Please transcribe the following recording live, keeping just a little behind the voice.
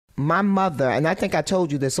my mother, and I think I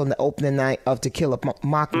told you this on the opening night of To Kill a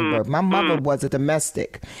Mockingbird, my mother was a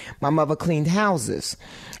domestic. My mother cleaned houses.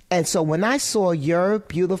 And so when I saw your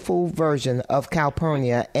beautiful version of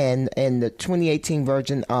Calpurnia and the 2018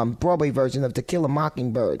 version, Broadway version of To Kill a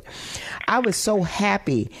Mockingbird, I was so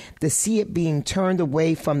happy to see it being turned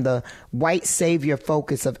away from the white savior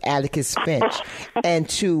focus of Atticus Finch and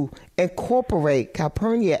to incorporate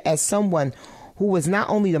Calpurnia as someone who was not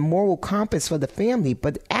only the moral compass for the family,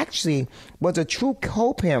 but actually was a true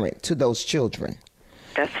co-parent to those children.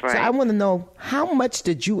 That's right. So I want to know, how much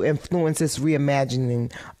did you influence this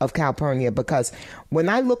reimagining of Calpurnia? Because when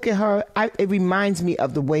I look at her, it reminds me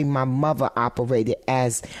of the way my mother operated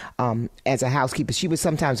as a housekeeper. She would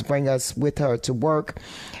sometimes bring us with her to work.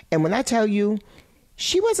 And when I tell you,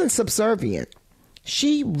 she wasn't subservient.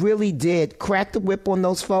 She really did crack the whip on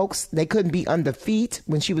those folks. They couldn't be under feet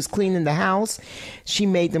when she was cleaning the house. She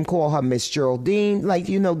made them call her Miss Geraldine. Like,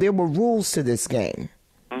 there were rules to this game.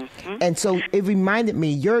 Mm-hmm. And so it reminded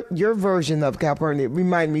me, your version of Calpurnia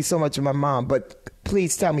reminded me so much of my mom. But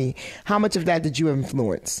please tell me, how much of that did you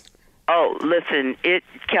influence? Oh, listen,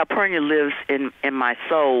 Calpurnia lives in my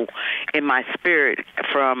soul, in my spirit,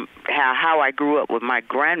 from how I grew up with my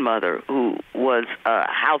grandmother, who was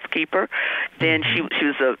a housekeeper. Then she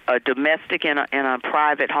was a domestic in a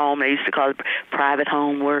private home. They used to call it private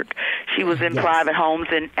home work. She was in private homes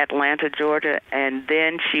in Atlanta, Georgia, and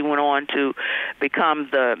then she went on to become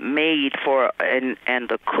the maid and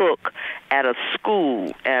the cook at a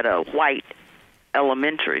school, at a white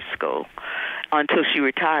elementary school, until she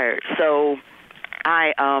retired. So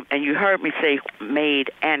and you heard me say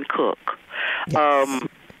maid and cook,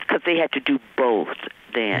 because they had to do both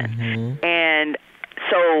then. Mm-hmm. And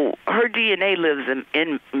so her DNA lives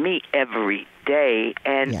in me every day,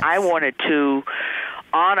 and I wanted to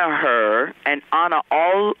honor her and honor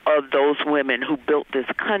all of those women who built this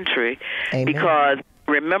country. Amen. Because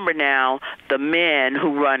remember now, the men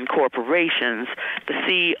who run corporations, the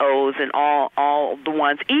CEOs and all the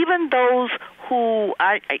ones, even those who,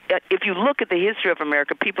 if you look at the history of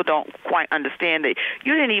America, people don't quite understand that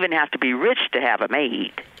you didn't even have to be rich to have a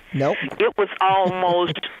maid. Nope. It was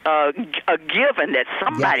almost a given that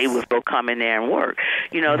somebody was going to come in there and work,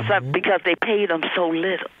 because they paid them so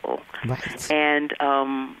little. Right. And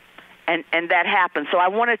that happened. So I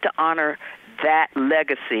wanted to honor that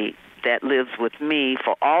legacy that lives with me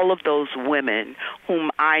for all of those women whom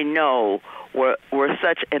I know were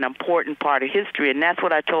such an important part of history. And that's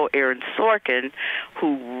what I told Aaron Sorkin,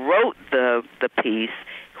 who wrote the piece,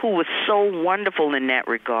 who was so wonderful in that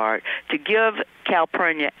regard, to give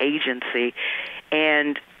Calpurnia agency,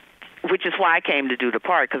 and which is why I came to do the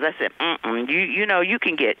part, because I said, you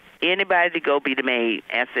can get anybody to go be the maid.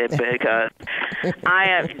 I said, because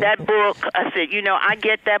that book, I said, I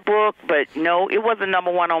get that book, but no, it wasn't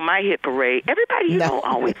number one on my hit parade. Everybody,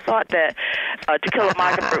 always thought that To Kill a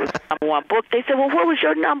Mockingbird was the number one book. They said, well, what was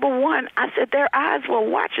your number one? I said, their eyes were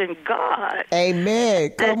watching God. Amen.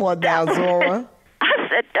 Come on now, Zora. I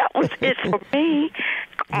said, that was it for me.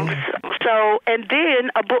 So, and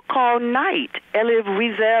then a book called Night, Elie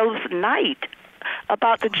Wiesel's Night,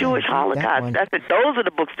 about the Jewish Holocaust. I said, those are the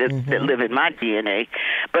books that live in my DNA.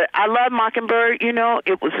 But I love Mockingbird.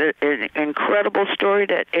 It was an incredible story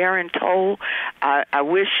that Aaron told. I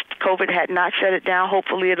wish COVID had not shut it down.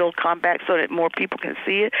 Hopefully it'll come back so that more people can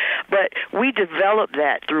see it. But we developed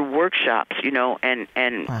that through workshops,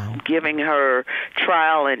 and giving her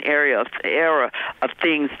trial and error of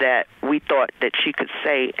things that we thought that she could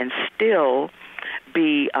say and still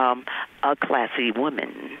be a classy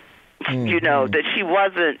woman. Mm-hmm. That she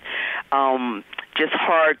wasn't just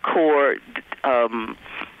hardcore,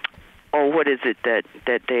 or what is it that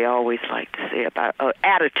they always like to say about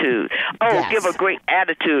attitude. Give a great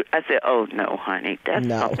attitude. I said, oh, no, honey, that's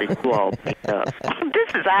something you all picked up.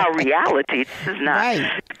 This is our reality. This is not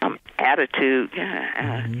attitude.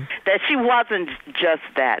 That she wasn't just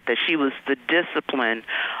that she was the discipline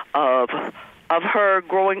of her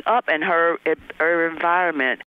growing up and her environment.